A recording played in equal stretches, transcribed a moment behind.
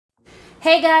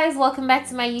Hey guys, welcome back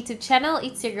to my YouTube channel.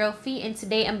 It's your girl Fee, and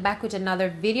today I'm back with another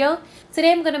video.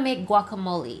 Today I'm gonna make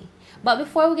guacamole. But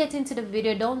before we get into the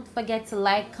video, don't forget to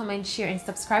like, comment, share, and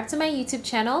subscribe to my YouTube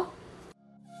channel.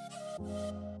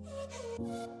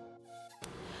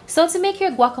 So to make your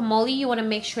guacamole, you want to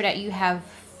make sure that you have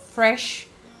fresh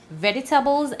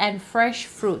vegetables and fresh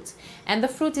fruit. And the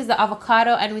fruit is the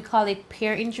avocado, and we call it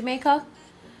pear in Jamaica.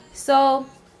 So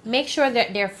make sure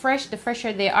that they're fresh. The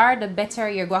fresher they are, the better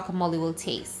your guacamole will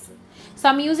taste. So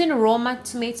I'm using Roma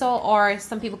tomato, or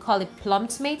some people call it plum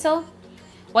tomato.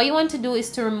 What you want to do is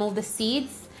to remove the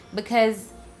seeds,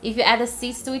 because if you add the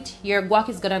seeds to it, your guac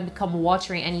is gonna become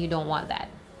watery and you don't want that.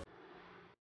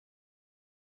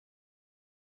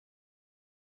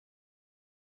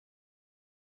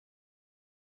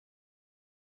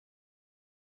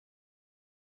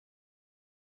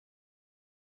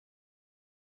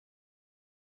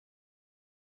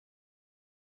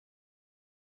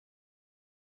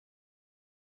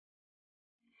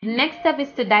 Next step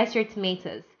is to dice your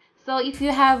tomatoes. So if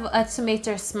you have a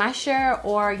tomato smasher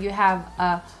or you have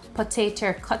a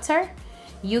potato cutter,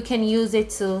 you can use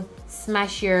it to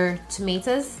smash your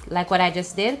tomatoes like what I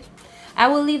just did. I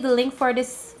will leave the link for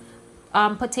this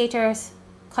potato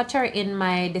cutter in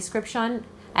my description.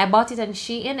 I bought it on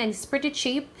Shein and it's pretty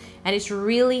cheap and it's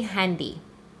really handy.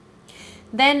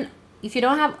 Then if you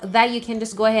don't have that, you can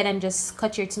just go ahead and just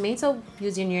cut your tomato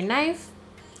using your knife.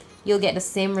 You'll get the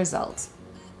same result.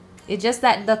 It's just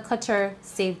that the cutter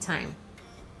saved time.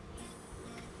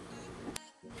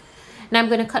 Now I'm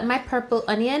going to cut my purple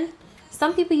onion.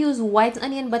 Some people use white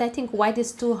onion, but I think white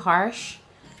is too harsh.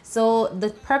 So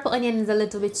the purple onion is a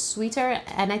little bit sweeter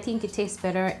and I think it tastes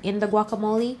better in the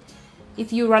guacamole.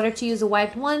 If you rather to use a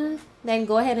white one, then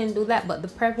go ahead and do that. But the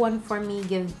purple one for me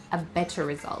gives a better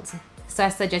result. So I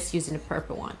suggest using the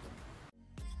purple one.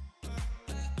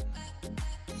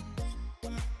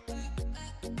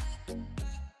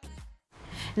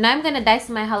 Now I'm gonna dice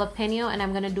my jalapeno, and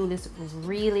I'm gonna do this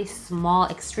really small,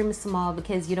 extremely small,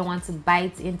 because you don't want to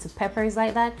bite into peppers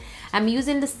like that. I'm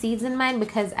using the seeds in mine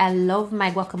because I love my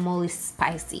guacamole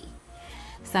spicy.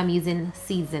 So I'm using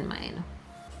seeds in mine.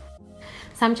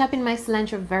 So I'm chopping my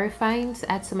cilantro very fine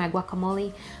to add to my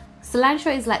guacamole.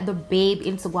 Cilantro is like the babe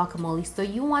into guacamole, so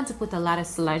you want to put a lot of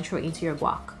cilantro into your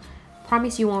guac.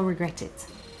 Promise you won't regret it.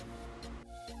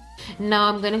 Now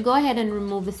I'm gonna go ahead and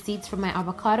remove the seeds from my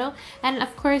avocado, and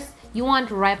of course you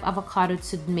want ripe avocado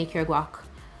to make your guac.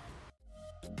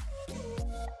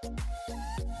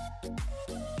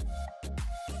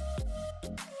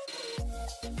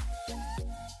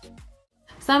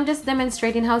 So I'm just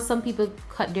demonstrating how some people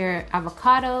cut their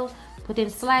avocado, put in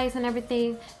slice and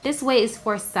everything. This way is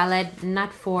for salad,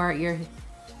 not for your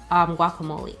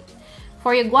guacamole.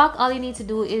 For your guac, all you need to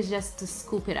do is just to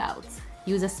scoop it out.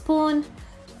 Use a spoon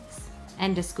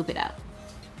and just scoop it out.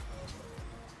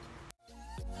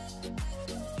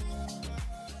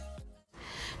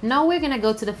 Now we're gonna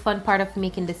go to the fun part of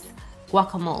making this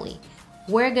guacamole.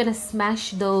 We're gonna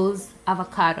smash those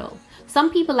avocado.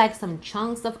 Some people like some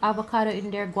chunks of avocado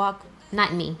in their guac.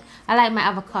 Not me. I like my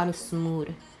avocado smooth.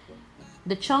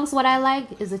 The chunks, what I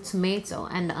like is the tomato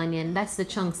and the onion. That's the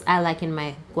chunks I like in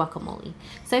my guacamole.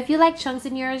 So if you like chunks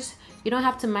in yours, you don't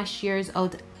have to mash yours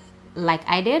out like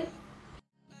I did.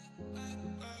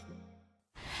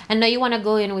 And now you want to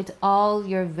go in with all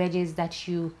your veggies that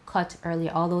you cut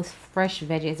earlier, all those fresh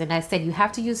veggies. And I said you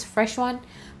have to use fresh one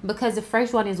because the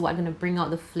fresh one is what's going to bring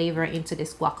out the flavor into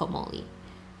this guacamole.